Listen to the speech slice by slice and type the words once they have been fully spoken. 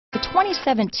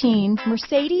2017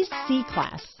 Mercedes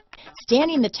C-Class.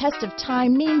 Standing the test of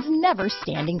time means never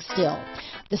standing still.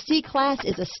 The C-Class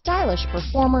is a stylish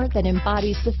performer that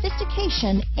embodies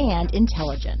sophistication and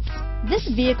intelligence. This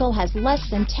vehicle has less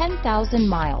than 10,000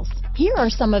 miles. Here are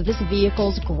some of this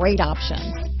vehicle's great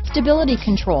options: stability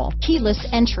control, keyless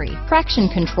entry, traction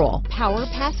control, power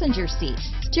passenger seat,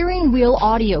 steering wheel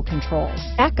audio controls,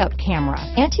 backup camera,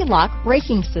 anti-lock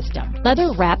braking system,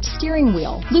 leather-wrapped steering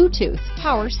wheel, Bluetooth,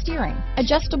 power steering,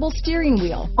 adjustable steering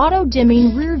wheel,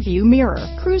 auto-dimming rear-view mirror,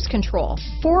 cruise control,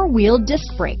 four-wheel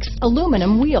disc brakes,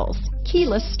 aluminum wheels,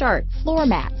 keyless start, floor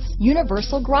mats,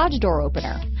 universal garage door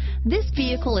opener. This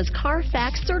vehicle is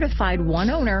Carfax certified one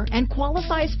owner and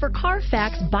qualifies for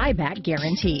Carfax buyback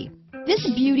guarantee. This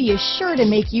beauty is sure to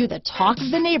make you the talk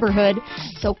of the neighborhood,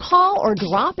 so call or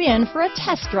drop in for a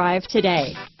test drive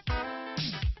today.